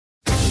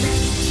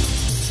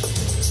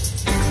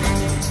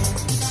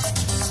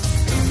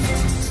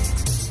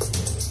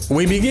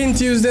We begin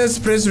Tuesday's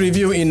press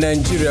review in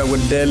Nigeria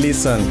with Daily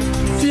Sun.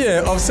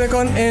 Fear of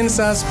second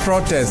NSAS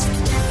protest.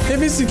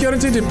 Heavy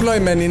security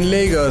deployment in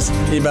Lagos,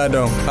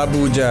 Ibadan,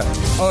 Abuja,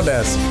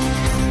 others.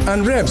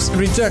 And reps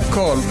reject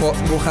call for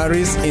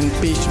Buhari's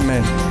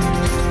impeachment.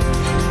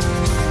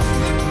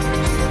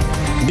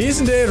 This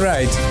day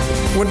right,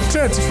 with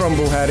threats from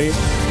Buhari,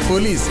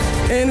 police,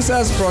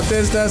 NSAS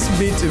protesters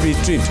beat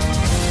retreat.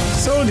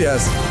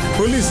 Soldiers,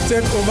 police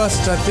take over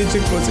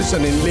strategic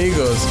position in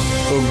Lagos,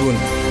 Ogun,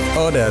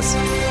 others.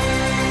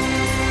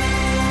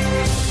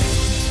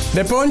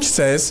 The Punch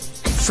says,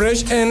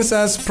 fresh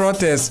NSAS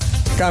protest,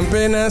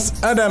 campaigners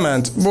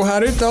adamant,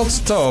 Buhari talks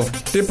tough,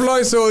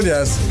 deploy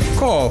soldiers,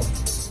 call.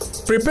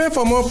 Prepare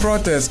for more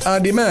protests, our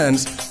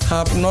demands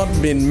have not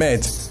been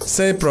met,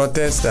 say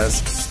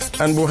protesters.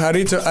 And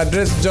Buhari to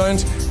address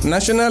joint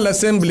National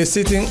Assembly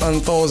sitting on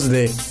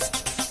Thursday.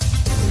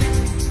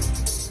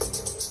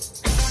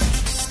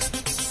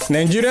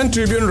 Nigerian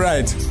Tribune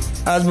writes,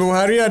 as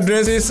Buhari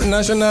addresses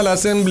National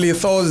Assembly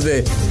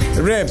Thursday,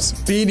 reps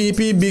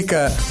PDP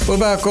bicker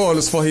over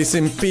calls for his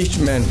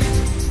impeachment.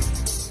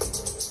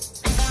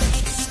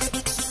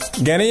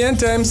 Ghanaian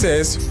Times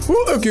says, who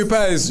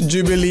occupies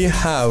Jubilee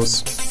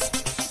House?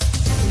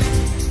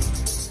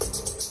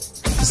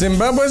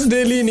 Zimbabwe's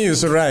Daily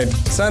News writes,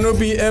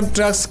 SANU-PF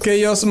tracks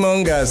chaos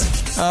mongers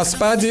as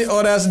party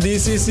orders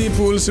DCC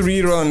pulls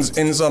reruns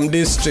in some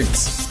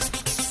districts.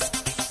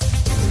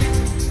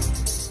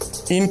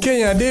 In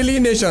Kenya, Daily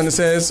Nation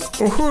says,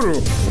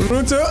 Uhuru,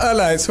 Ruto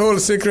allies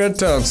hold secret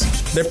talks.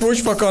 The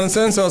push for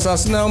consensus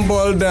has now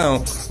boiled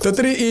down to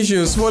 3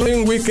 issues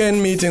following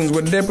weekend meetings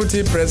with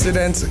Deputy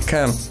President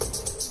Camp.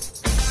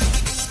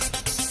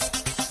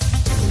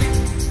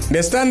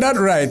 The Standard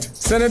writes,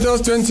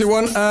 Senator's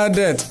 21-hour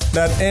death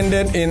that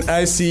ended in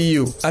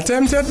ICU.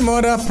 Attempted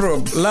murder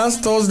probe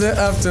last Thursday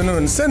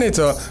afternoon.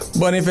 Senator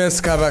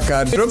Boniface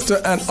Kavaka drove to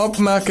an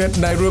upmarket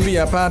Nairobi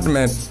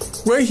apartment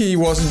where he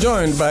was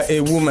joined by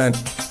a woman.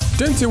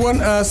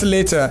 21 hours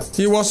later,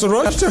 he was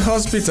rushed to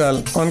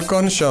hospital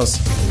unconscious.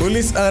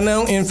 Police are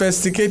now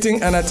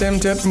investigating an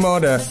attempted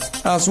murder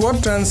as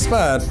what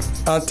transpired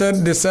on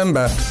 3rd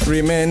December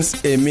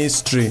remains a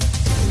mystery.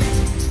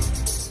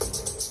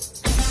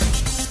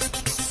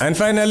 And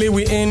finally,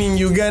 we end in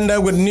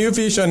Uganda with new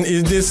vision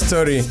is this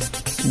story.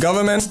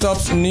 Government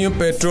stops new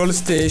petrol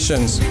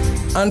stations.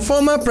 And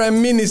former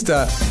Prime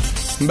Minister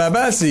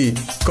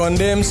Mbabasi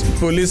condemns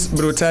police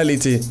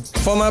brutality.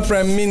 Former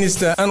Prime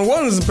Minister and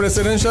once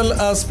presidential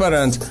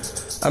aspirant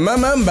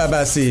Amama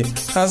Mbabasi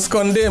has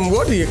condemned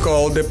what he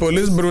called the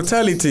police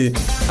brutality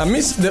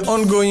amidst the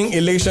ongoing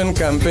election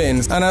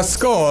campaigns and has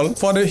called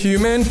for the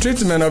humane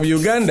treatment of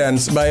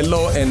Ugandans by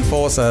law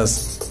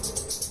enforcers.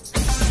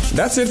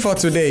 That's it for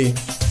today.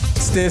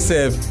 Stay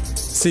safe.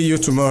 See you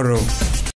tomorrow.